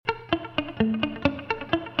Welcome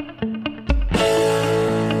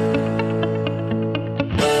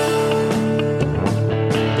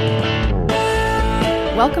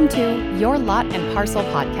to Your Lot and Parcel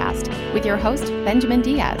podcast with your host, Benjamin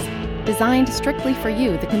Diaz, designed strictly for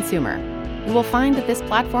you, the consumer. You will find that this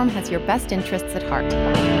platform has your best interests at heart.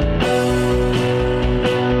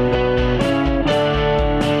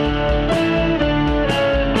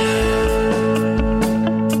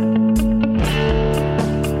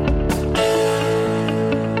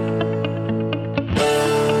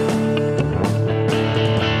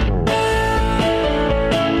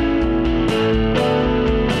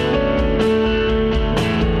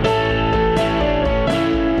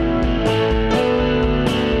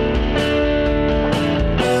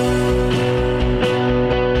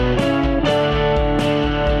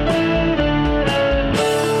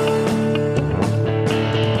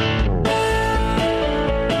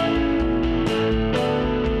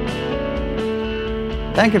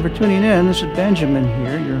 Thank you for tuning in. This is Benjamin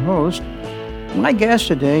here, your host. My guest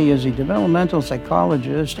today is a developmental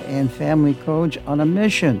psychologist and family coach on a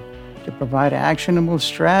mission to provide actionable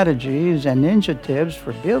strategies and ninja tips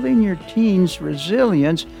for building your teens'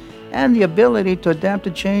 resilience and the ability to adapt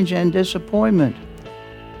to change and disappointment.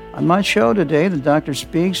 On my show today, the doctor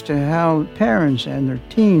speaks to how parents and their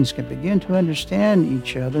teens can begin to understand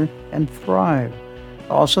each other and thrive.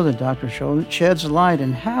 Also, the doctor sheds light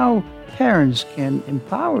on how parents can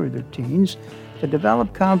empower their teens to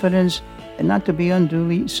develop confidence and not to be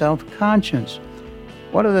unduly self-conscious.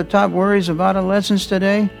 What are the top worries of adolescents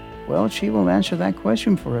today? Well, she will answer that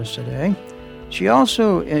question for us today. She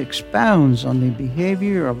also expounds on the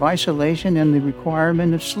behavior of isolation and the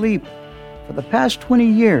requirement of sleep. For the past 20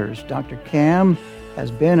 years, Dr. Cam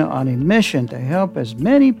has been on a mission to help as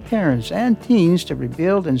many parents and teens to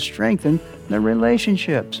rebuild and strengthen their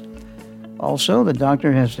relationships. Also, the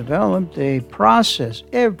doctor has developed a process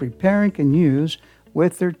every parent can use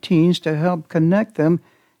with their teens to help connect them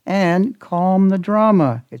and calm the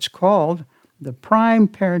drama. It's called the Prime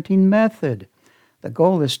Parenting Method. The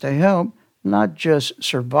goal is to help not just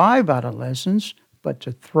survive adolescence, but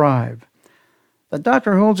to thrive. The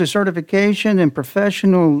doctor holds a certification in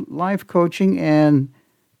professional life coaching and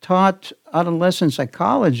taught adolescent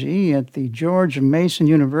psychology at the George Mason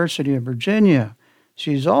University of Virginia.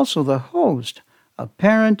 She's also the host of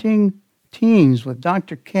Parenting Teens with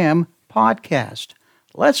Dr. Cam podcast.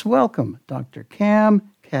 Let's welcome Dr. Cam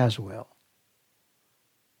Caswell.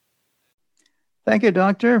 Thank you,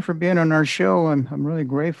 Doctor, for being on our show. I'm really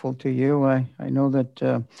grateful to you. I know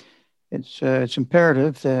that it's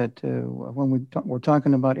imperative that when we're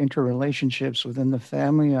talking about interrelationships within the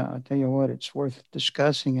family, I'll tell you what, it's worth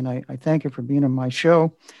discussing, and I thank you for being on my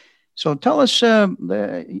show. So tell us,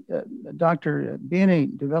 Doctor, being a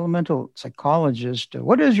developmental psychologist,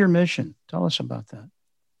 what is your mission? Tell us about that.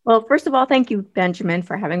 Well, first of all, thank you, Benjamin,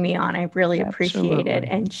 for having me on. I really appreciate it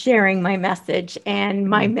and sharing my message and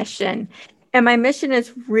my mission. And my mission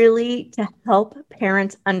is really to help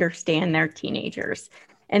parents understand their teenagers.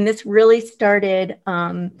 And this really started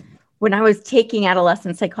when I was taking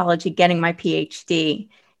adolescent psychology, getting my PhD,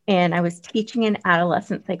 and I was teaching an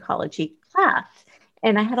adolescent psychology class.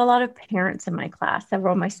 And I had a lot of parents in my class.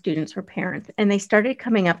 Several of my students were parents. And they started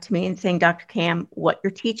coming up to me and saying, Dr. Cam, what you're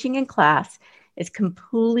teaching in class is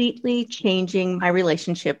completely changing my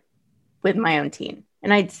relationship with my own teen.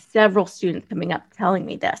 And I had several students coming up telling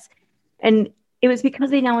me this. And it was because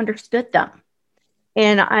they now understood them.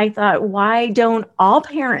 And I thought, why don't all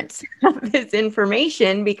parents have this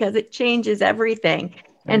information? Because it changes everything.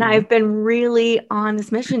 And I've been really on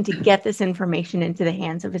this mission to get this information into the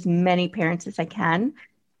hands of as many parents as I can,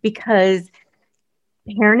 because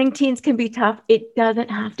parenting teens can be tough. It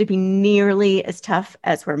doesn't have to be nearly as tough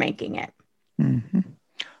as we're making it. Mm-hmm.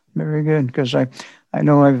 Very good, because I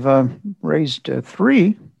know I've raised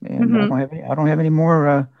three, and I don't have any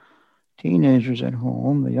more teenagers at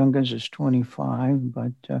home. The youngest is 25,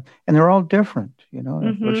 but and they're all different,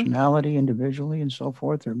 their personality individually and so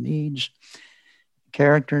forth, their needs,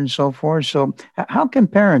 character and so forth. So how can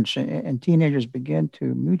parents and teenagers begin to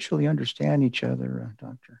mutually understand each other,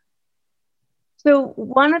 Doctor? So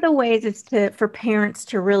one of the ways is for parents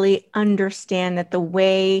to really understand that the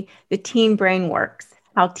way the teen brain works,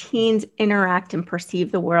 how teens interact and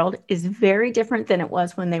perceive the world, is very different than it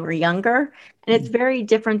was when they were younger. And it's very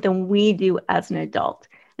different than we do as an adult.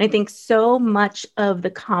 And I think so much of the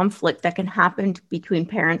conflict that can happen between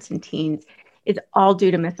parents and teens is all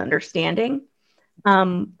due to misunderstanding.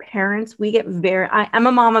 Parents, we get I'm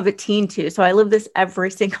a mom of a teen too, so I live this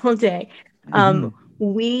every single day.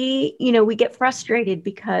 We get frustrated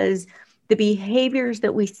because the behaviors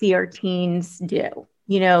that we see our teens do,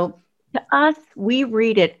 To us, we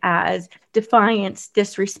read it as defiance,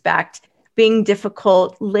 disrespect, being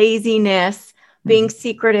difficult, laziness, being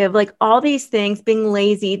secretive, like all these things, being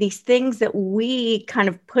lazy, these things that we kind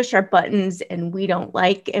of push our buttons and we don't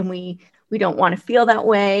like, and we don't want to feel that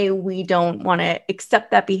way. We don't want to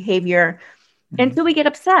accept that behavior. And so we get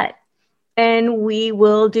upset. And we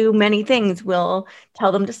will do many things. We'll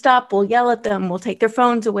tell them to stop. We'll yell at them. We'll take their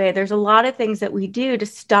phones away. There's a lot of things that we do to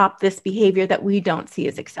stop this behavior that we don't see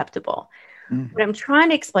as acceptable. What I'm trying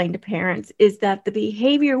to explain to parents is that the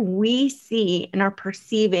behavior we see and are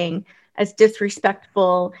perceiving as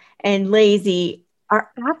disrespectful and lazy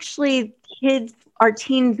are actually our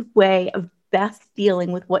teens' way of best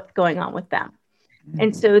dealing with what's going on with them.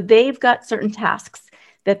 And so they've got certain tasks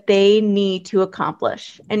that they need to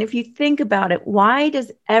accomplish. And if you think about it, why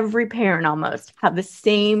does every parent almost have the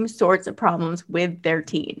same sorts of problems with their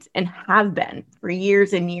teens and have been for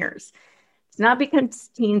years and years? It's not because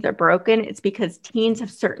teens are broken. It's because teens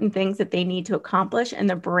have certain things that they need to accomplish, and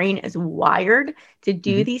their brain is wired to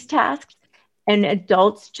do these tasks. And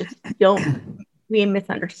adults just we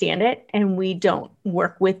misunderstand it, and we don't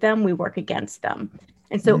work with them. We work against them.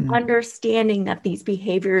 And so understanding that these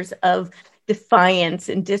behaviors of defiance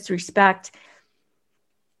and disrespect,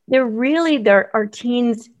 they're our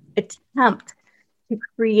teens' attempt to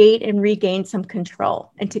create and regain some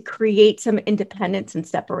control and to create some independence and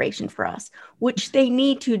separation for us, which they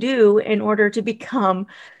need to do in order to become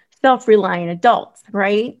self-reliant adults,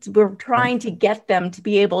 right? We're trying to get them to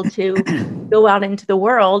be able to go out into the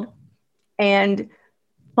world and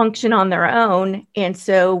function on their own. And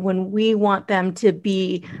so when we want them to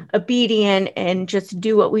be obedient and just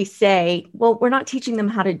do what we say, well, we're not teaching them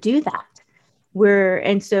how to do that.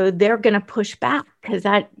 And so they're going to push back, because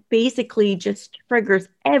that basically just triggers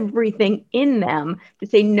everything in them to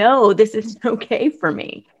say, no, this isn't okay for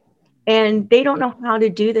me. And they don't know how to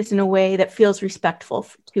do this in a way that feels respectful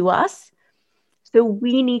to us. So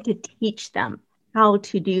we need to teach them how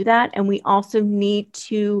to do that. And we also need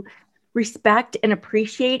to respect and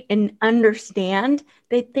appreciate and understand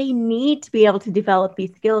that they need to be able to develop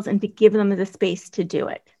these skills and to give them the space to do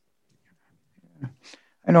it.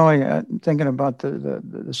 I know, thinking about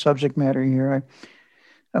the subject matter here,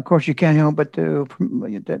 of course, you can't help but to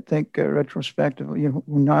think retrospectively.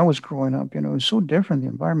 When I was growing up, it was so different. The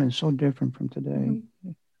environment is so different from today.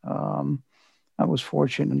 I was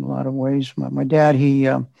fortunate in a lot of ways. My dad, he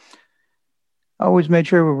always made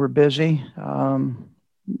sure we were busy.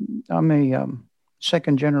 I'm a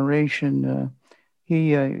second generation.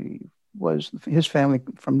 He was his family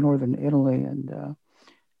from northern Italy, and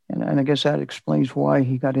I guess that explains why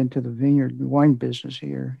he got into the vineyard and wine business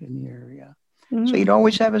here in the area. So he'd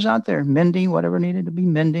always have us out there mending whatever needed to be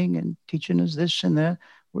mending and teaching us this and that.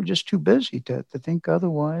 We're just too busy to think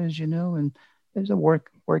otherwise, and there's a work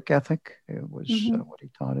ethic. It was what he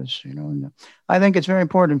taught us, and I think it's very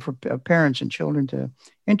important for parents and children to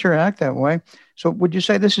interact that way. So would you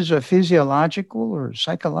say this is a physiological or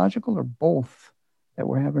psychological or both that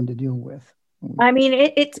we're having to deal with? I mean,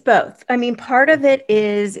 it's both. I mean, part of it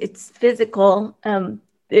is it's physical.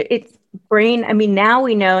 It's brain. I mean, now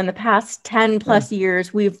we know in the past 10 plus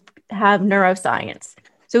years, we've have neuroscience.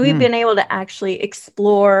 So we've been able to actually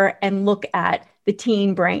explore and look at the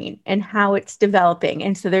teen brain and how it's developing.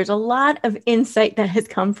 And so there's a lot of insight that has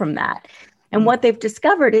come from that. And what they've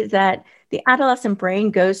discovered is that the adolescent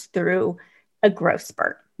brain goes through a growth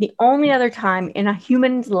spurt. The only other time in a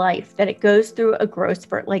human's life that it goes through a growth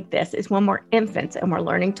spurt like this is when we're infants and we're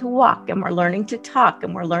learning to walk and we're learning to talk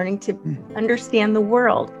and we're learning to understand the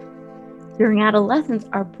world. During adolescence,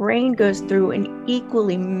 our brain goes through an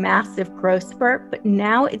equally massive growth spurt, but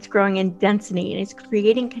now it's growing in density and it's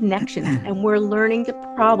creating connections, and we're learning to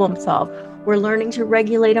problem solve. We're learning to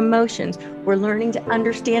regulate emotions. We're learning to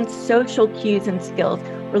understand social cues and skills.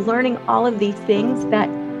 We're learning all of these things that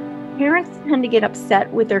parents tend to get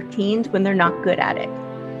upset with their teens when they're not good at it.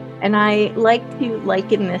 And I like to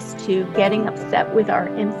liken this to getting upset with our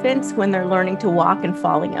infants when they're learning to walk and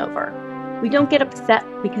falling over. We don't get upset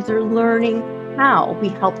because they're learning how. We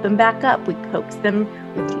help them back up. We coax them.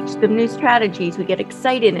 We teach them new strategies. We get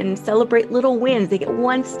excited and celebrate little wins. They get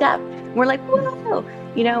one step. We're like, whoa,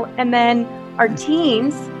 and then our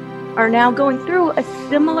teens are now going through a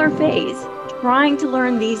similar phase, trying to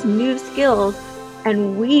learn these new skills.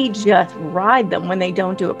 And we just ride them when they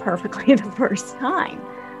don't do it perfectly the first time.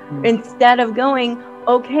 Instead of going,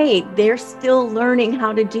 okay, they're still learning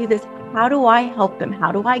how to do this. How do I help them?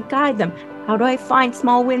 How do I guide them? How do I find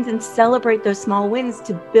small wins and celebrate those small wins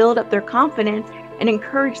to build up their confidence and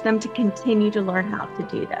encourage them to continue to learn how to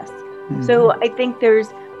do this? So I think there's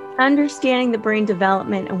understanding the brain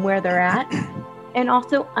development and where they're at, and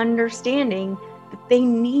also understanding that they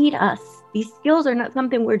need us. These skills are not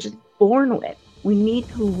something we're just born with. We need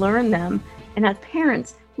to learn them. And as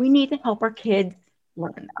parents, we need to help our kids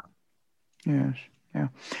learn them. Yes. Yeah.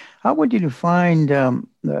 How would you define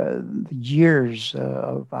the years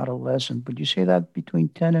of adolescence? Would you say that between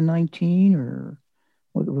 10 and 19, or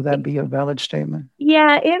would that be a valid statement?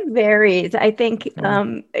 Yeah, it varies. I think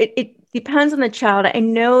it depends on the child. I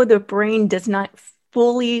know the brain does not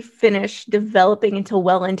fully finish developing until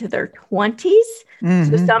well into their 20s.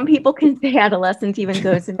 So some people can say adolescence even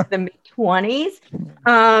goes into the mid 20s.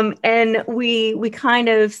 And we kind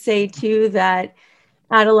of say too that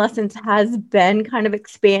adolescence has been kind of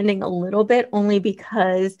expanding a little bit, only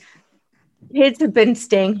because kids have been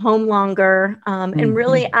staying home longer. And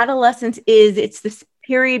really adolescence it's this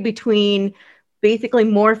period between basically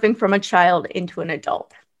morphing from a child into an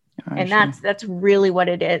adult. And that's really what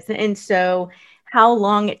it is. And so how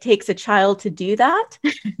long it takes a child to do that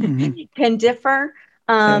can differ.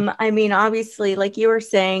 I mean, obviously, like you were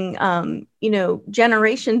saying,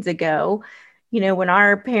 generations ago, when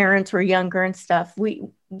our parents were younger and stuff, we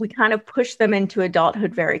kind of pushed them into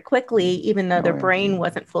adulthood very quickly, even though their brain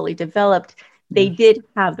wasn't fully developed. They did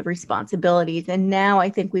have the responsibilities. And now I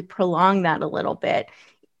think we prolong that a little bit,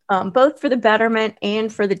 both for the betterment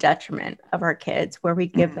and for the detriment of our kids, where we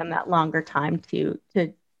give them that longer time to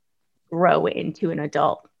grow into an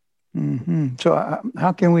adult. So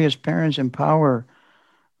how can we as parents empower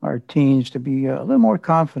our teens to be a little more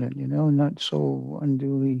confident, not so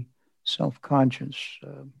unduly self-conscious,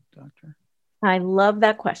 Doctor? I love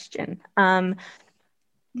that question. One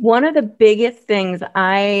of the biggest things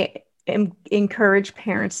I encourage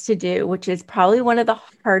parents to do, which is probably one of the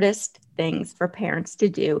hardest things for parents to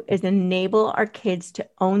do, is enable our kids to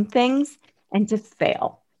own things and to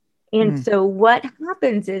fail. And so what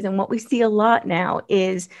happens is, and what we see a lot now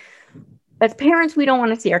is, as parents, we don't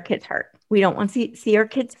want to see our kids hurt. We don't want to see our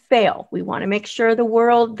kids fail. We want to make sure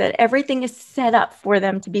that everything is set up for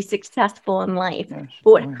them to be successful in life. Yes.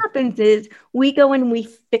 But what happens is we go and we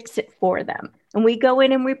fix it for them. And we go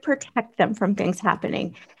in and we protect them from things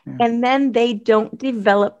happening. Yeah. And then they don't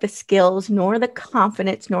develop the skills, nor the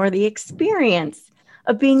confidence, nor the experience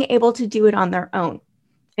of being able to do it on their own.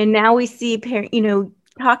 And now we see,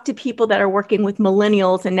 talk to people that are working with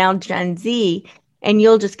millennials and now Gen Z, and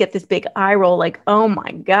you'll just get this big eye roll like, oh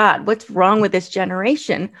my God, what's wrong with this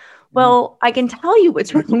generation? Well, I can tell you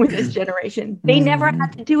what's wrong with this generation. They never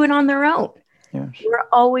had to do it on their own. Yes. We're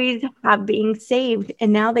always being saved.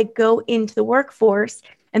 And now they go into the workforce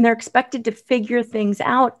and they're expected to figure things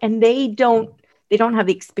out. And they don't have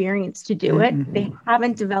the experience to do it. They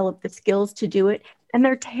haven't developed the skills to do it. And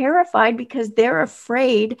they're terrified because they're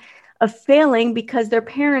afraid of failing, because their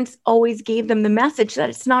parents always gave them the message that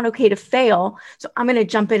it's not okay to fail. So I'm going to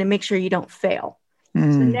jump in and make sure you don't fail. So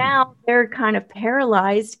now they're kind of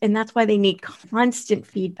paralyzed, and that's why they need constant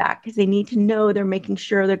feedback, because they need to know they're making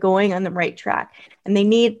sure they're going on the right track, and they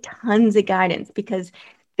need tons of guidance because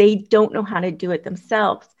they don't know how to do it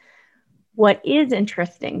themselves. What is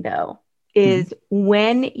interesting, though, is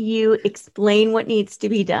when you explain what needs to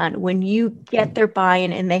be done, when you get their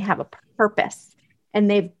buy-in and they have a purpose and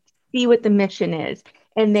they see what the mission is,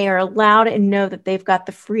 and they are allowed and know that they've got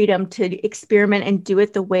the freedom to experiment and do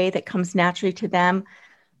it the way that comes naturally to them.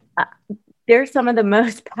 They're some of the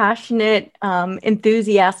most passionate,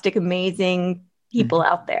 enthusiastic, amazing people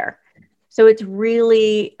out there. So it's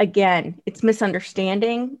really, again, it's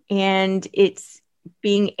misunderstanding, and it's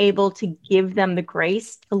being able to give them the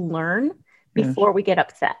grace to learn before we get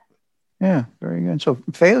upset. Yeah, very good. So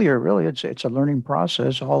failure, really, it's a learning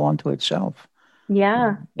process all unto itself.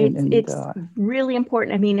 Yeah, it's really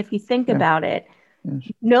important. I mean, if you think about it,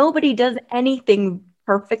 nobody does anything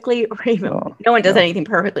perfectly, or even no one does anything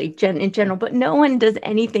perfectly in general, but no one does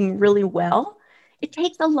anything really well. It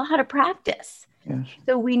takes a lot of practice. Yes.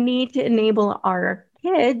 So we need to enable our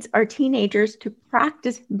kids, our teenagers, to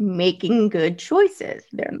practice making good choices.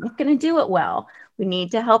 They're not going to do it well. We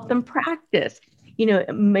need to help them practice,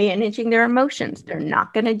 managing their emotions. They're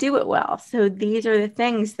not going to do it well. So these are the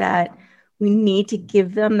things that we need to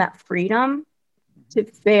give them, that freedom to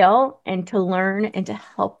fail and to learn and to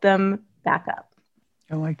help them back up.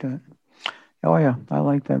 I like that. Oh yeah, I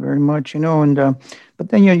like that very much. And but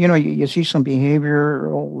then you see some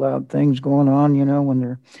behavioral things going on. When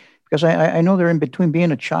they're, because I know they're in between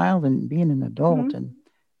being a child and being an adult, and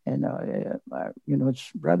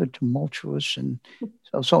it's rather tumultuous, and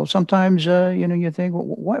so sometimes you think,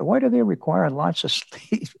 well, why do they require lots of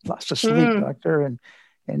sleep, doctor,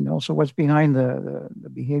 and also what's behind the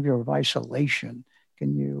behavior of isolation?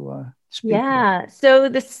 Can you Yeah. So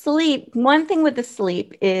the sleep, one thing with the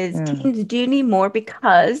sleep is teens do need more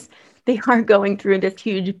because they are going through this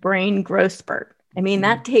huge brain growth spurt. I mean,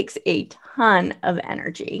 that takes a ton of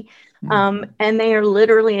energy. And they are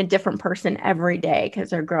literally a different person every day because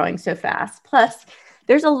they're growing so fast. Plus,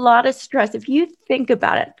 there's a lot of stress. If you think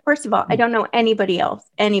about it, first of all, I don't know anybody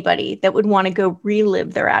that would want to go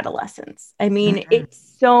relive their adolescence. I mean,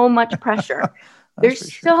 it's so much pressure.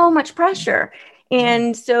 There's so much pressure.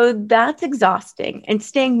 And so that's exhausting. And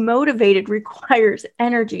staying motivated requires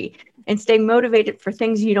energy, and staying motivated for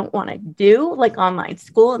things you don't want to do, like online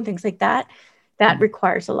school and things like that, that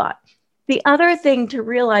requires a lot. The other thing to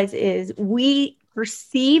realize is we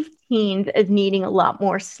perceive teens as needing a lot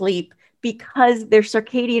more sleep because their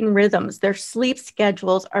circadian rhythms, their sleep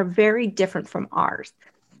schedules are very different from ours.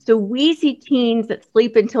 So we see teens that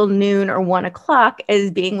sleep until noon or 1 o'clock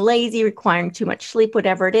as being lazy, requiring too much sleep,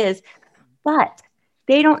 whatever it is. But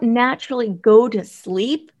they don't naturally go to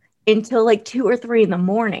sleep until like 2 or 3 in the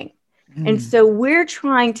morning. And so we're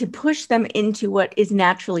trying to push them into what is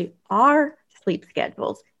naturally our sleep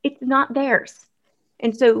schedules. It's not theirs.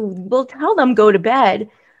 And so we'll tell them go to bed,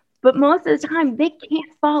 but most of the time they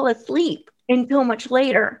can't fall asleep until much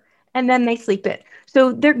later, and then they sleep it.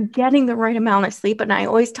 So they're getting the right amount of sleep. And I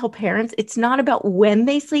always tell parents, it's not about when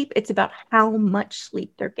they sleep, it's about how much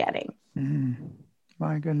sleep they're getting.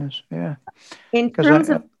 My goodness. Yeah. In terms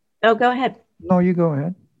of, go ahead. No, you go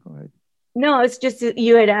ahead. Go ahead. No, it's just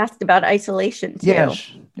you had asked about isolation too.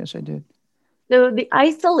 Yes, I did. So the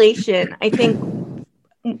isolation, I think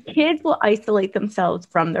kids will isolate themselves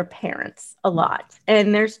from their parents a lot.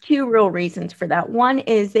 And there's 2 real reasons for that. One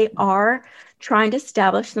is they are trying to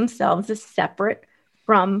establish themselves as separate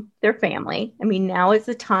from their family. I mean, now is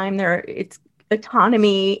the time it's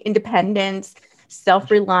autonomy, independence,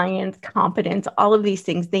 self-reliance, competence, all of these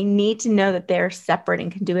things. They need to know that they're separate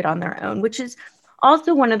and can do it on their own, which is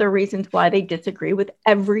also one of the reasons why they disagree with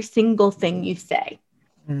every single thing you say,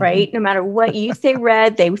 right? No matter what you say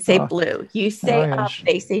red, they say blue. You say up,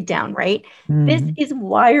 they say down, right? This is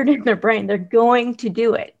wired in their brain. They're going to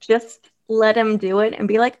do it. Just let them do it and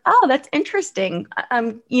be like, oh, that's interesting.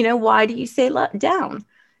 Why do you say down?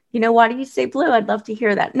 Why do you say blue? I'd love to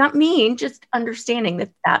hear that. Not mean, just understanding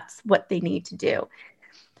that that's what they need to do.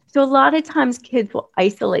 So a lot of times kids will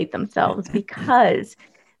isolate themselves because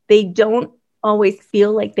they don't always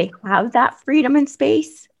feel like they have that freedom and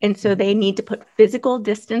space. And so they need to put physical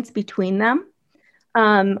distance between them.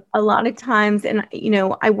 A lot of times, and,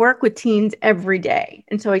 I work with teens every day.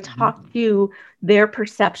 And so I talk to their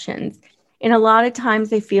perceptions. And a lot of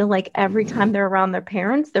times they feel like every time they're around their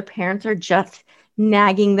parents are just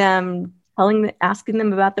nagging them, asking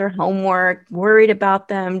them about their homework, worried about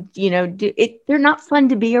them. They're not fun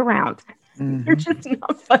to be around. They're just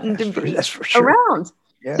not fun to be around.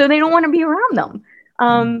 Yeah. So they don't want to be around them.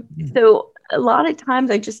 So a lot of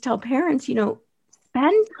times I just tell parents,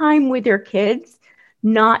 spend time with your kids,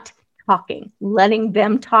 not talking, letting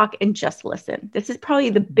them talk and just listen. This is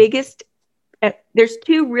probably the biggest. There's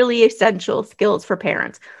 2 really essential skills for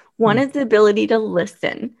parents. One is the ability to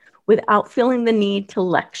listen without feeling the need to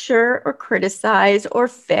lecture or criticize or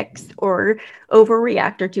fix or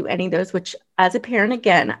overreact or do any of those, which as a parent,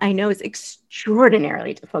 again, I know is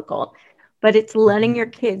extraordinarily difficult. But it's letting your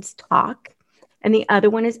kids talk. And the other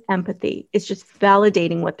one is empathy. It's just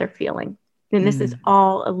validating what they're feeling. And this is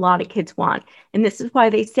all a lot of kids want. And this is why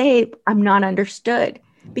they say, I'm not understood,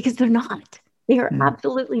 because they're not. They are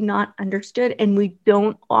absolutely not understood. And we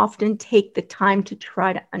don't often take the time to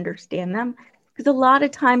try to understand them, because a lot of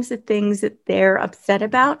times the things that they're upset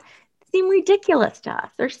about seem ridiculous to us.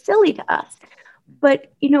 They're silly to us.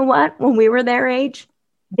 But you know what? When we were their age,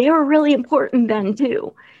 they were really important then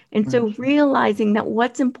too. And so realizing that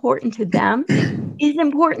what's important to them is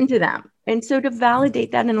important to them. And so to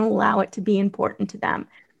validate that and allow it to be important to them.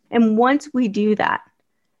 And once we do that,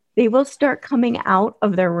 they will start coming out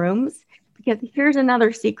of their rooms. Because here's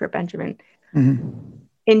another secret, Benjamin.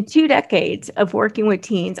 In 2 decades of working with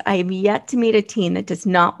teens, I have yet to meet a teen that does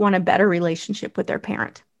not want a better relationship with their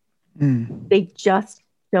parent. They just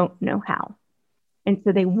don't know how. And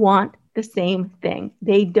so they want the same thing.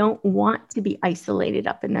 They don't want to be isolated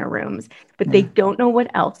up in their rooms, but they don't know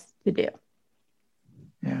what else to do.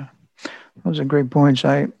 Yeah, those are great points.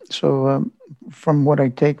 From what I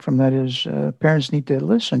take from that is parents need to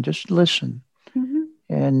listen, just listen,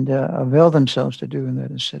 and avail themselves to doing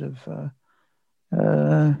that instead of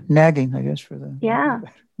nagging, I guess, for the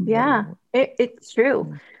It's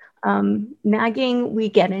true. Nagging, we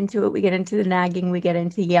get into it. We get into the nagging. We get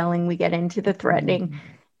into yelling. We get into the threatening.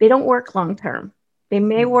 They don't work long term. They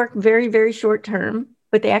may work very, very short term,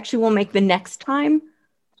 but they actually will make the next time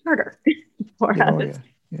harder for us. Yeah.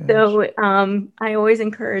 Yes. So I always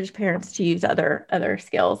encourage parents to use other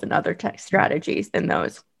skills and other tech strategies than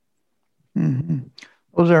those. Mm-hmm.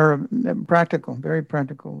 Those are practical, very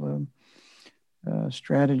practical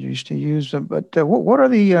strategies to use. But what are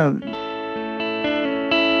the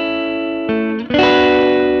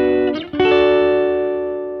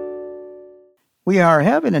We are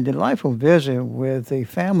having a delightful visit with a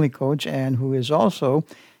family coach and who is also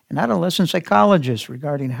an adolescent psychologist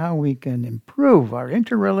regarding how we can improve our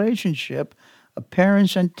interrelationship of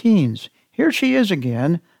parents and teens. Here she is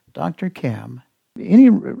again, Dr. Cam. Any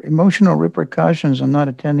emotional repercussions of not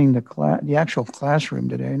attending the actual classroom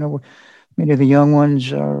today? I know many of the young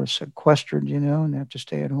ones are sequestered, and they have to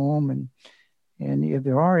stay at home. And if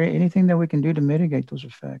there are anything that we can do to mitigate those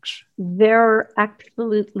effects. There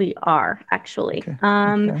absolutely are, actually. Okay.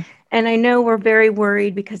 And I know we're very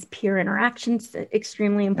worried because peer interaction's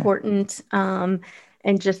extremely important. And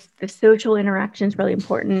just the social interaction is really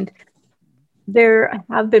important. There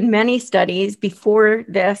have been many studies before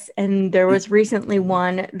this, and there was recently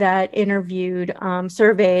one that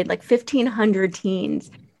surveyed like 1,500 teens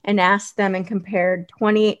and asked them and compared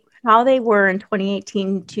how they were in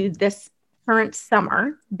 2018 to this current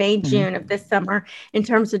summer, May, June of this summer, in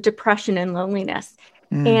terms of depression and loneliness.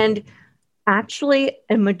 And actually,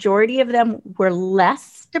 a majority of them were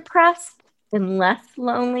less depressed and less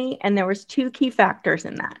lonely. And there was two key factors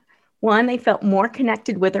in that. One, they felt more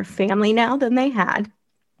connected with their family now than they had.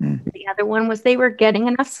 The other one was they were getting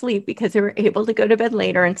enough sleep because they were able to go to bed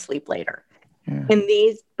later and sleep later. Yeah. And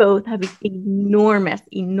these both have enormous,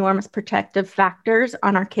 enormous protective factors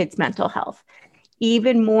on our kids' mental health,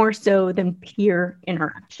 even more so than peer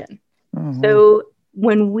interaction. So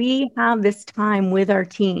when we have this time with our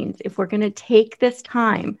teens, if we're going to take this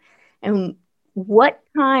time, and what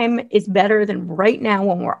time is better than right now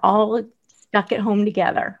when we're all stuck at home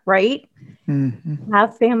together, right?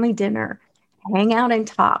 Have family dinner, hang out and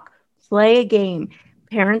talk, play a game.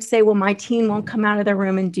 Parents say, well, my teen won't come out of their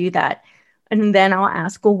room and do that. And then I'll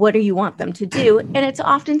ask, well, what do you want them to do? And it's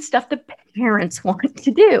often stuff the parents want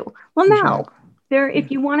to do. Well, now,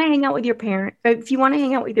 if you want to hang out with your parent, if you want to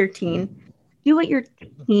hang out with your teen, do what your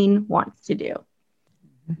teen wants to do.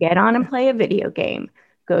 Get on and play a video game.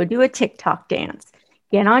 Go do a TikTok dance.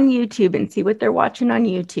 Get on YouTube and see what they're watching on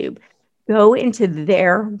YouTube. Go into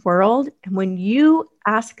their world. And when you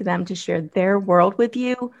ask them to share their world with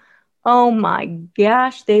you, oh my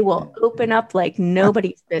gosh, they will open up like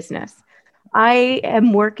nobody's business. I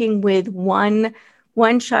am working with one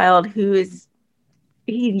child he's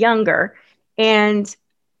younger and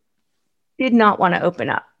did not want to open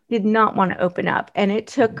up. And it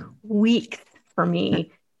took weeks for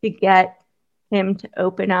me to get him to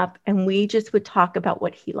open up. And we just would talk about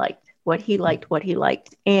what he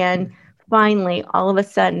liked. And finally, all of a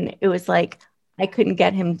sudden, it was like, I couldn't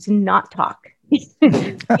get him to not talk.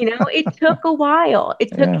 It took a while.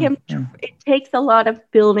 It takes a lot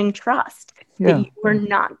of building trust that you are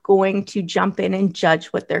not going to jump in and judge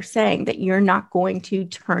what they're saying, that you're not going to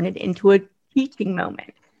turn it into a teaching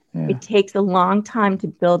moment. It takes a long time to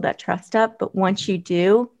build that trust up. But once you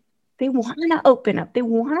do, they want to open up. They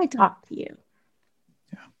want to talk to you.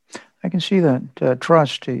 I can see that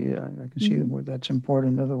trust. I can see where that's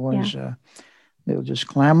important. Otherwise, they'll just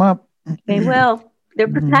clam up. They will. They're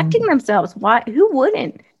protecting themselves. Why? Who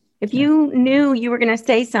wouldn't? If you knew you were going to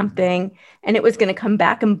say something and it was going to come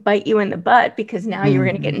back and bite you in the butt because now you were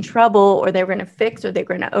going to get in trouble, or they were going to fix, or they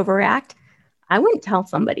were going to overact, I wouldn't tell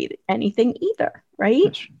somebody anything either,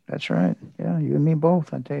 right? That's right. Yeah, you and me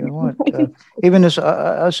both. I tell you what. Even as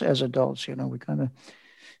us as adults, we kind of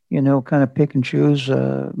pick and choose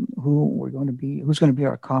who's going to be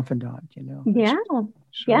our confidant. Yeah.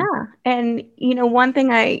 Yeah. And, one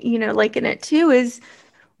thing I, like in it too is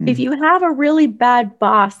if you have a really bad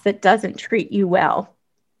boss that doesn't treat you well,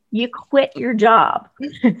 you quit your job.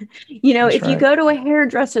 If you go to a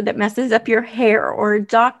hairdresser that messes up your hair, or a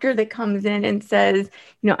doctor that comes in and says,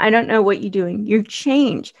 I don't know what you're doing, you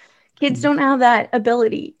change. Kids don't have that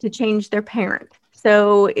ability to change their parent.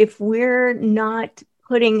 So if we're not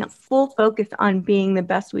putting full focus on being the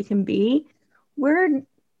best we can be,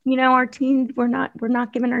 our teens, we're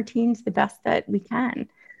not giving our teens the best that we can.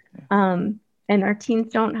 And our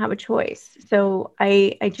teens don't have a choice. So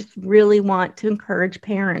I just really want to encourage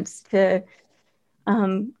parents to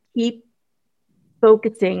keep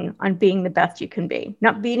focusing on being the best you can be,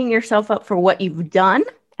 not beating yourself up for what you've done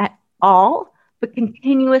at all, but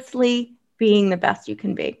continuously being the best you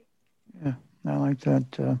can be. Yeah, I like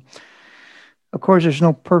that. Of course, there's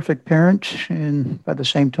no perfect parent, and by the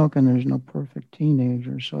same token, there's no perfect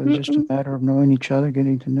teenager. So it's just a matter of knowing each other,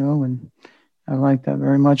 getting to know, and I like that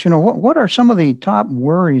very much. What are some of the top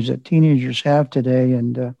worries that teenagers have today,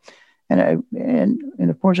 and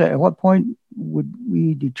of course, at what point would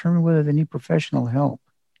we determine whether they need professional help,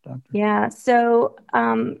 Doctor? Yeah. So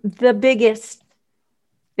the biggest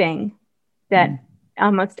thing that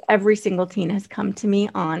almost every single teen has come to me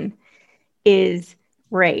on is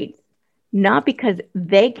grades, not because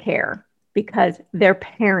they care, because their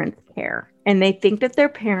parents care. And they think that their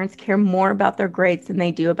parents care more about their grades than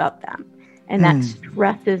they do about them. And that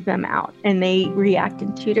stresses them out. And they react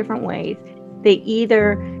in two different ways. They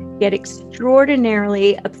either get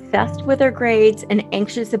extraordinarily obsessed with their grades and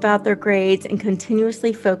anxious about their grades and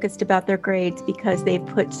continuously focused about their grades because they've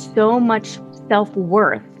put so much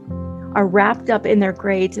self-worth are wrapped up in their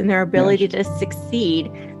grades and their ability to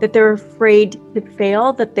succeed that they're afraid to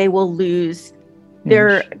fail, that they will lose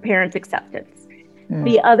their parents' acceptance.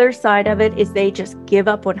 The other side of it is they just give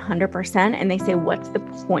up 100% and they say, what's the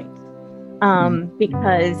point?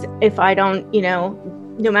 Because if I don't,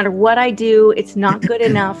 no matter what I do, it's not good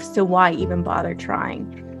enough. So why even bother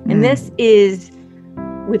trying? And this is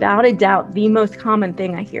without a doubt the most common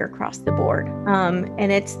thing I hear across the board.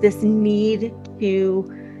 And it's this need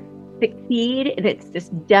to succeed, and it's this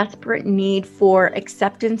desperate need for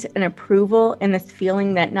acceptance and approval, and this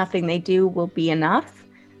feeling that nothing they do will be enough,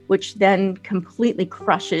 which then completely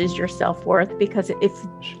crushes your self-worth, because if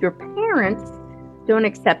your parents don't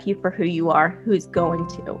accept you for who you are, who's going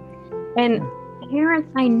to? And parents,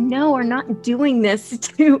 I know, are not doing this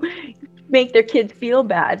to make their kids feel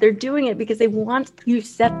bad. They're doing it because they want to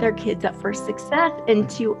set their kids up for success. And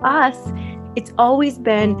to us, it's always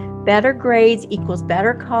been better grades equals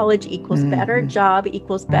better college equals better job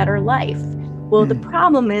equals better life. Well, the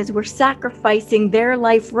problem is we're sacrificing their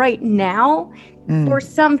life right now for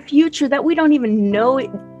some future that we don't even know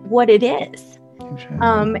what it is.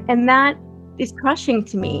 And that is crushing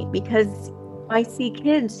to me, because I see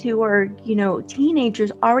kids who are,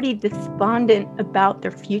 teenagers already despondent about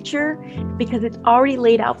their future because it's already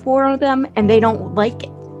laid out for them and they don't like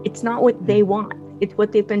it. It's not what they want. It's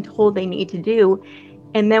what they've been told they need to do.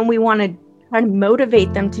 And then we want to try to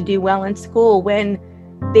motivate them to do well in school when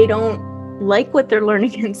they don't like what they're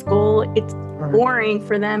learning in school. It's boring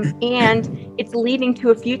for them, and it's leading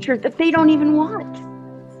to a future that they don't even want.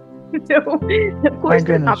 So, of course,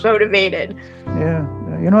 they're not motivated. Yeah.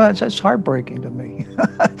 That's heartbreaking to me.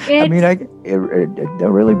 I mean, it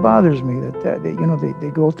really bothers me that they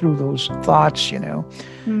go through those thoughts,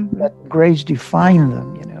 that grades define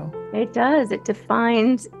them, It does. It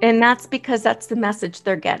defines, and that's because that's the message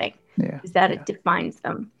they're getting, is that it defines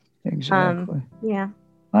them. Exactly. Yeah.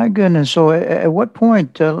 My goodness. So at what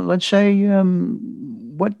point, let's say,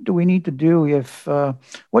 what do we need to do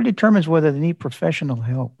what determines whether they need professional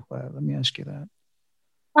help? Let me ask you that.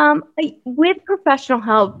 With professional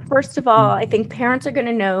help, first of all, I think parents are going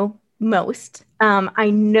to know most. I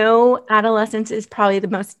know adolescence is probably the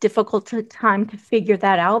most difficult time to figure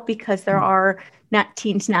that out, because there are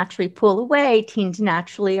teens naturally pull away. Teens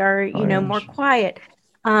naturally are, more quiet.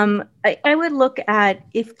 I would look at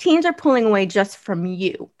if teens are pulling away just from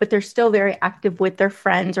you, but they're still very active with their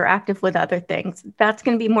friends or active with other things. That's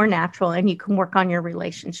going to be more natural, and you can work on your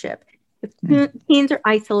relationship. If teens are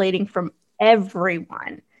isolating from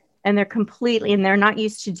everyone, and they're not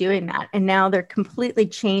used to doing that, and now they're completely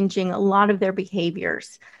changing a lot of their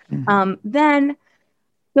behaviors, then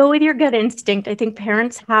go with your gut instinct. I think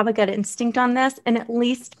parents have a gut instinct on this, and at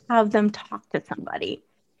least have them talk to somebody.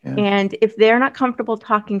 Yeah. And if they're not comfortable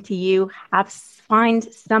talking to you, find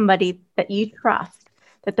somebody that you trust,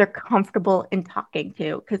 that they're comfortable in talking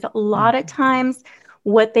to. Because a lot of times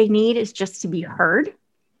what they need is just to be heard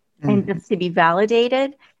and just to be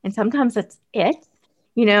validated. And sometimes that's it,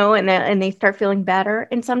 and they start feeling better.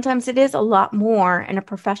 And sometimes it is a lot more, and a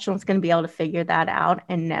professional is going to be able to figure that out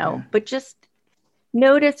and know. Yeah. But just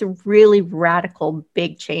notice really radical,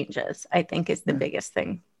 big changes, I think, is the biggest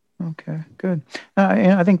thing. Okay, good.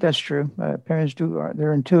 And I think that's true. Parents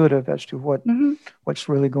they're intuitive as to what's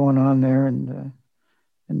really going on there, and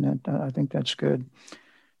that I think that's good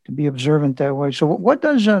to be observant that way. So, what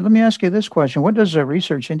does? Let me ask you this question: what does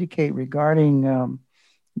research indicate regarding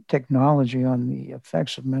technology on the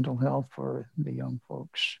effects of mental health for the young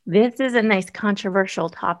folks? This is a nice controversial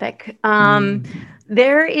topic.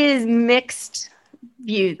 There is mixed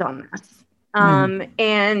views on this.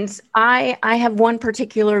 And I have one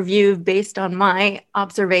particular view based on my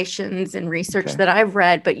observations and research that I've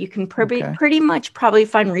read, but you can pretty much probably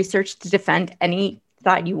find research to defend any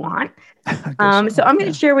side you want. So I'm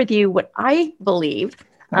going to share with you what I believe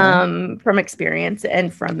from experience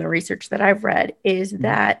and from the research that I've read is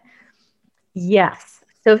that, yes,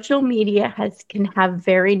 social media can have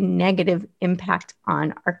very negative impact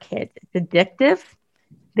on our kids. It's addictive.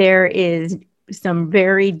 There is some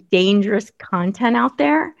very dangerous content out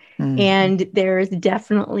there. And there's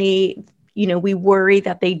definitely, we worry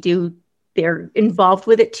that they're involved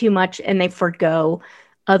with it too much and they forgo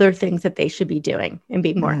other things that they should be doing and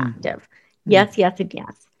being more active. Yes, yes, and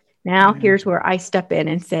yes. Now, here's where I step in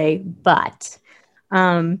and say, but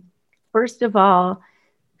first of all,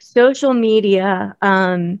 social media,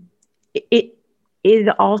 it is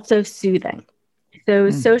also soothing.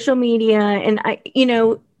 So social media, and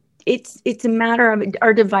it's a matter of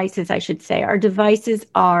our devices, I should say. Our devices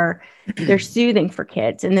they're soothing for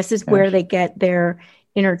kids. And this is where they get their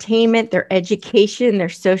entertainment, their education, their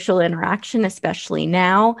social interaction, especially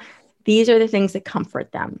now. These are the things that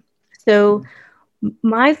comfort them. So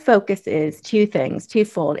my focus is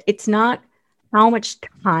twofold. It's not how much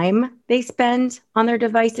time they spend on their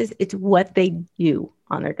devices, it's what they do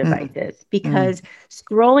on their devices. Because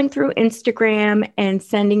scrolling through Instagram and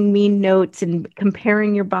sending me notes and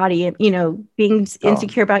comparing your body, being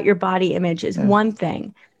insecure about your body image is one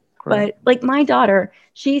thing. Correct. But like my daughter,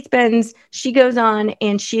 she goes on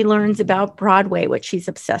and she learns about Broadway, what she's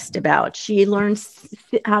obsessed about. She learns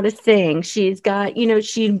how to sing. She's got,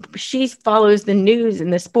 she follows the news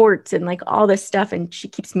and the sports and like all this stuff. And she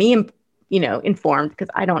keeps me, informed because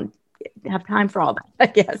I don't have time for all that, I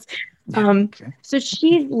guess. So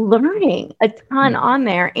she's learning a ton on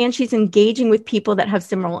there, and she's engaging with people that have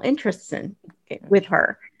similar interests with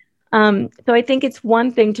her. So I think it's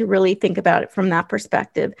one thing to really think about it from that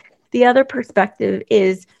perspective. The other perspective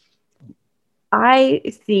is I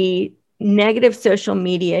see negative social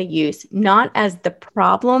media use not as the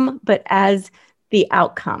problem, but as the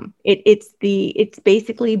outcome. It's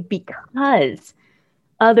basically because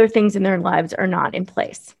other things in their lives are not in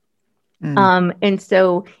place. And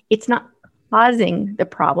so it's not causing the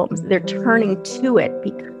problems. They're turning to it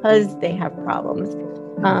because they have problems.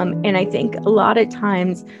 And I think a lot of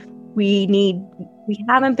times we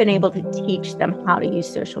haven't been able to teach them how to use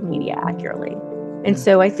social media accurately. And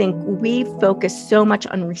so I think we focus so much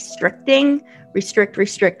on restrict.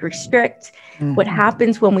 What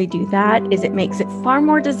happens when we do that is it makes it far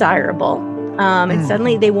more desirable. And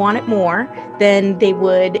suddenly they want it more than they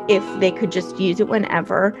would if they could just use it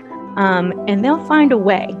whenever. And they'll find a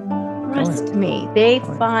way. Trust me, they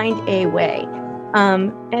find a way.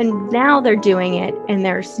 And now they're doing it and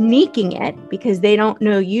they're sneaking it because they don't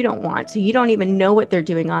know you don't want. So you don't even know what they're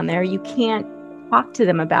doing on there. You can't talk to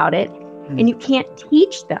them about it and you can't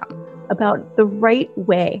teach them about the right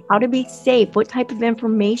way, how to be safe, what type of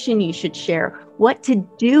information you should share, what to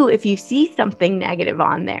do if you see something negative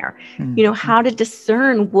on there, how to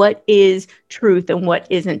discern what is truth and what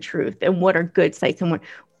isn't truth and what are good sites and what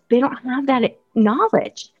they don't have that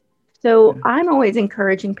knowledge. So I'm always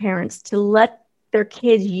encouraging parents to let their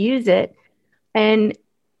kids use it and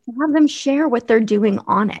have them share what they're doing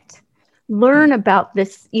on it. Learn about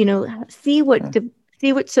this, see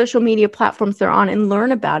what social media platforms they're on and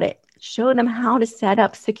learn about it. Show them how to set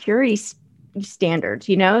up security standards,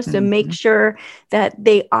 so make sure that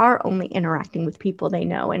they are only interacting with people they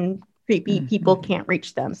know and creepy people can't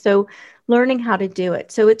reach them. So learning how to do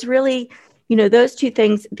it. So it's really, those two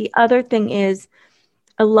things. The other thing is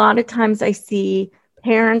a lot of times I see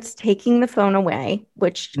parents taking the phone away,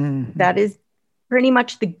 which that is pretty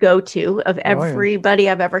much the go-to of everybody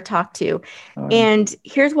I've ever talked to. And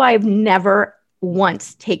here's why I've never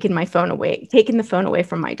once taken the phone away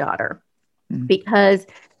from my daughter, because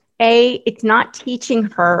it's not teaching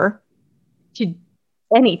her to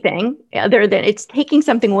anything other than it's taking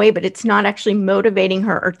something away, but it's not actually motivating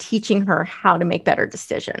her or teaching her how to make better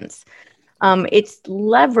decisions. It's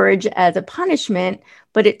leverage as a punishment,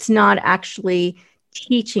 but it's not actually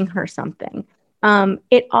teaching her something.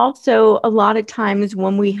 It also, a lot of times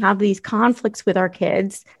when we have these conflicts with our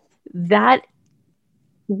kids, that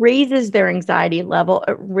raises their anxiety level,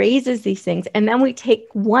 it raises these things. And then we take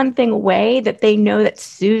one thing away that they know that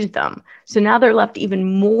soothes them. So now they're left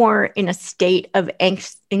even more in a state of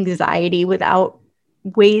anxiety without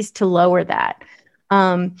ways to lower that.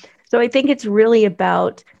 So I think it's really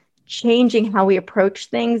about changing how we approach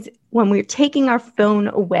things. When we're taking our phone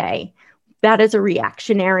away, that is a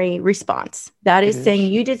reactionary response. That is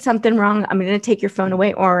saying you did something wrong, I'm going to take your phone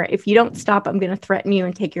away. Or if you don't stop, I'm going to threaten you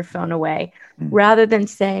and take your phone away. Rather than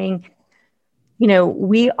saying,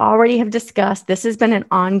 we already have discussed, this has been an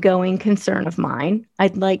ongoing concern of mine.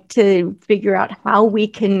 I'd like to figure out how we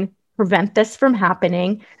can prevent this from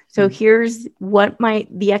happening. So here's what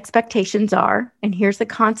the expectations are, and here's the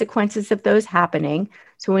consequences of those happening.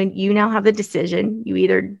 So when you now have the decision, you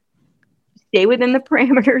either stay within the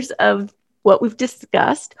parameters of what we've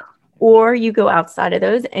discussed, or you go outside of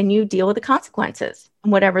those and you deal with the consequences,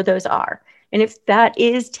 whatever those are. And if that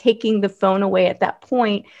is taking the phone away at that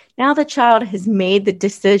point, now the child has made the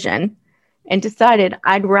decision and decided,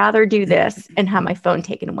 I'd rather do this and have my phone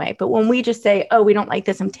taken away. But when we just say, oh, we don't like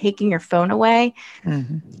this, I'm taking your phone away,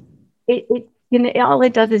 all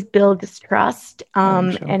it does is build distrust.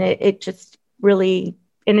 And it just really,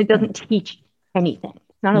 and it doesn't teach anything.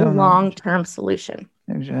 It's not a long-term solution.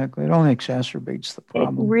 Exactly. It only exacerbates the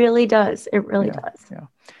problem. It really does. It really does. Yeah.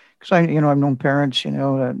 Because I've known parents,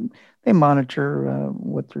 that they monitor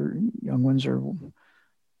what their young ones are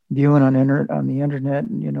viewing on the internet,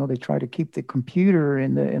 and they try to keep the computer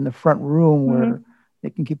in the front room where they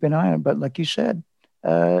can keep an eye on it. But like you said,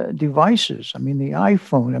 devices. I mean, the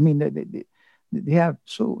iPhone. I mean, they have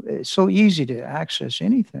it's so easy to access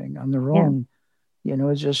anything on their own.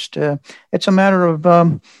 It's just it's a matter of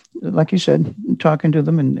like you said, talking to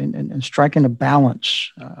them and striking a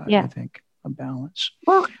balance. I think a balance.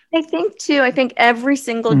 Well, I think every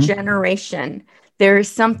single generation, there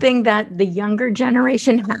is something that the younger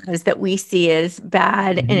generation has that we see as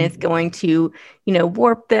bad and it's going to,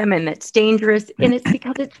 warp them, and that's dangerous. And it's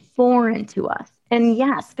because it's foreign to us. And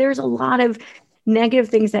yes, there's a lot of negative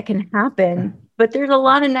things that can happen, but there's a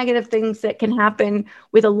lot of negative things that can happen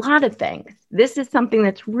with a lot of things. This is something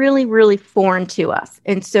that's really, really foreign to us.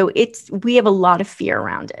 And so we have a lot of fear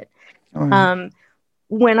around it.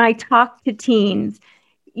 When I talk to teens,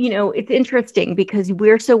 it's interesting because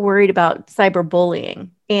we're so worried about cyberbullying,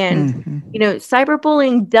 and,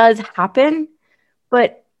 cyberbullying does happen,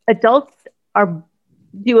 but adults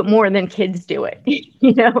do it more than kids do it,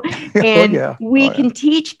 and we can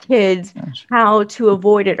teach kids how to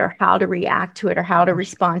avoid it, or how to react to it, or how to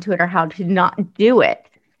respond to it, or how to not do it.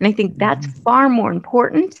 And I think that's far more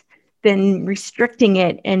important than restricting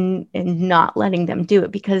it and not letting them do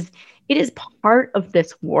it, because it is part of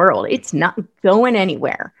this world. It's not going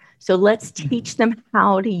anywhere. So let's teach them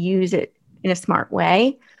how to use it in a smart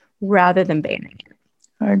way rather than banning it.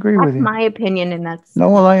 I agree with you. That's my opinion, and that's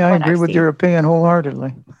I agree with your opinion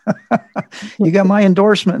wholeheartedly. You got my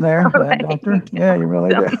endorsement there, Doctor. Yeah, you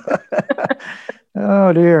really do.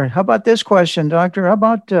 Oh dear. How about this question, Doctor? How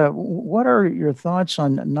about what are your thoughts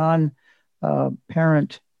on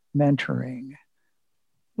non-parent mentoring?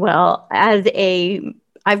 Well,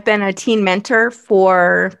 I've been a teen mentor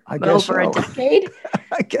for over a decade.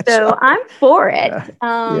 So I'm for it.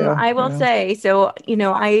 I will say, so,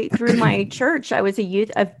 through my church,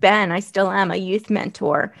 I still am a youth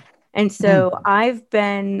mentor. And so I've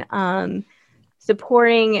been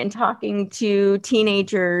supporting and talking to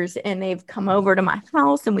teenagers, and they've come over to my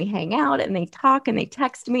house and we hang out and they talk and they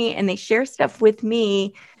text me and they share stuff with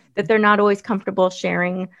me that they're not always comfortable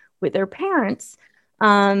sharing with their parents.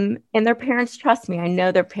 And their parents trust me. I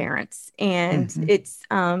know their parents, and it's,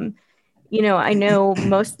 I know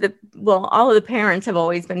all of the parents have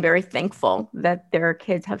always been very thankful that their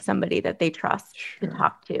kids have somebody that they trust to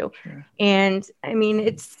talk to. And I mean,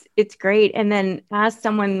 it's great. And then as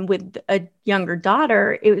someone with a younger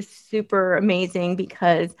daughter, it was super amazing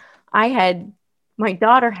because my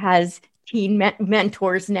daughter has teen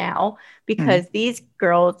mentors now, because these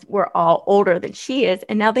girls were all older than she is,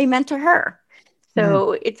 and now they mentor her.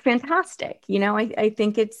 So it's fantastic. I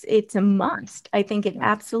think it's a must. I think it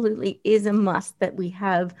absolutely is a must that we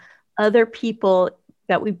have other people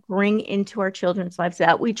that we bring into our children's lives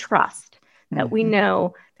that we trust, that we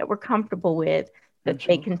know, that we're comfortable with, that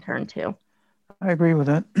they can turn to. I agree with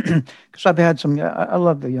that, because I've had I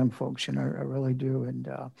love the young folks, I really do. And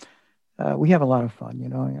we have a lot of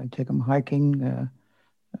fun, I take them hiking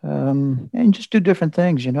and just do different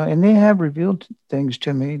things, and they have revealed things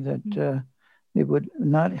to me that they would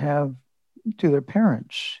not have to their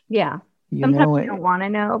parents. Yeah. Sometimes you don't want to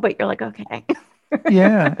know, but you're like, okay.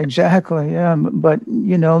 Yeah, exactly. Yeah. But,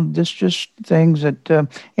 this just things that,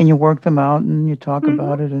 and you work them out and you talk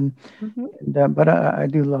about it. And but I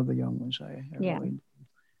do love the young ones. I really.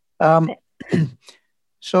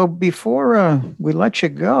 So before we let you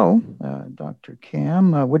go, Dr.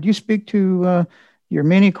 Cam, would you speak to your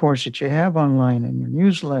mini course that you have online and your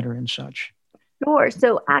newsletter and such? Sure.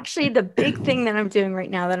 So actually, the big thing that I'm doing right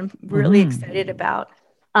now that I'm really excited about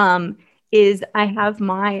is I have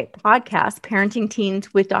my podcast, Parenting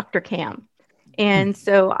Teens with Dr. Cam. And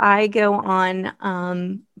so I go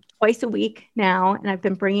on twice a week now, and I've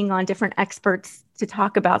been bringing on different experts to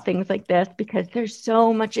talk about things like this because there's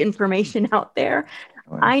so much information out there.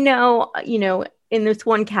 Wow. I know, in this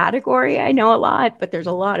one category, I know a lot, but there's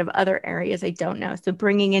a lot of other areas I don't know. So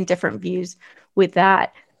bringing in different views with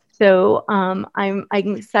that. So I'm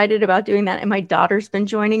excited about doing that. And my daughter's been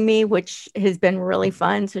joining me, which has been really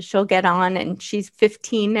fun. So she'll get on, and she's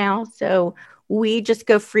 15 now. So we just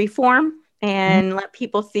go free form and let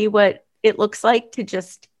people see what it looks like to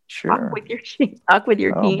just talk with your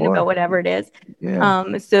teen about whatever it is.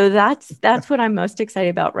 Yeah. So that's what I'm most excited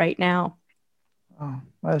about right now. Oh,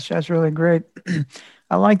 that's really great.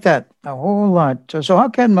 I like that a whole lot. So how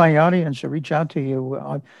can my audience reach out to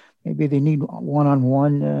you? Maybe they need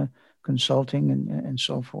one-on-one consulting and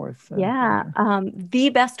so forth.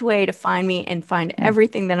 The best way to find me and find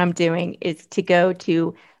everything that I'm doing is to go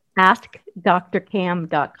to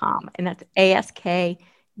askdrcam.com, and that's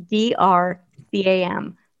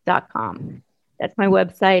askdrcam.com. That's my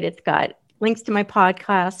website. It's got links to my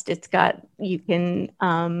podcast. You can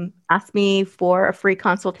ask me for a free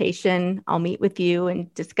consultation. I'll meet with you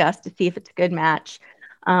and discuss to see if it's a good match.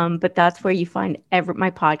 But that's where you find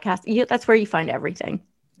my podcast. That's where you find everything.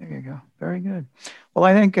 There you go. Very good. Well,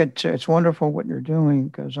 I think it's wonderful what you're doing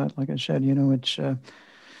because, like I said, it's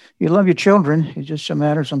you love your children. It's just a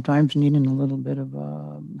matter sometimes needing a little bit of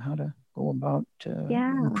how to go about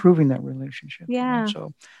improving that relationship. Yeah.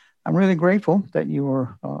 So I'm really grateful that you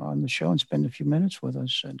were on the show and spend a few minutes with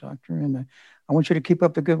us, Doctor. And I want you to keep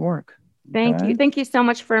up the good work. Thank you. Thank you so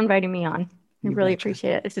much for inviting me on. I really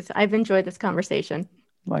appreciate it. I've enjoyed this conversation.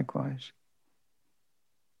 Likewise.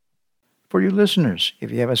 For you listeners,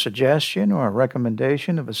 if you have a suggestion or a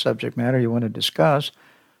recommendation of a subject matter you want to discuss,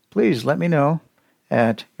 please let me know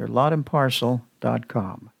at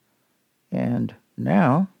yourlotandparcel.com. And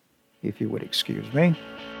now, if you would excuse me.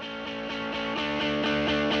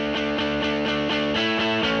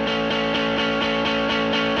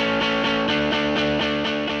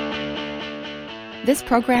 This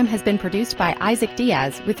program has been produced by Isaac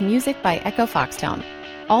Diaz with music by Echo Foxtone.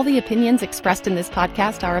 All the opinions expressed in this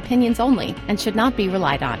podcast are opinions only and should not be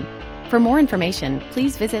relied on. For more information,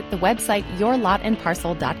 please visit the website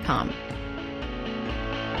yourlotandparcel.com.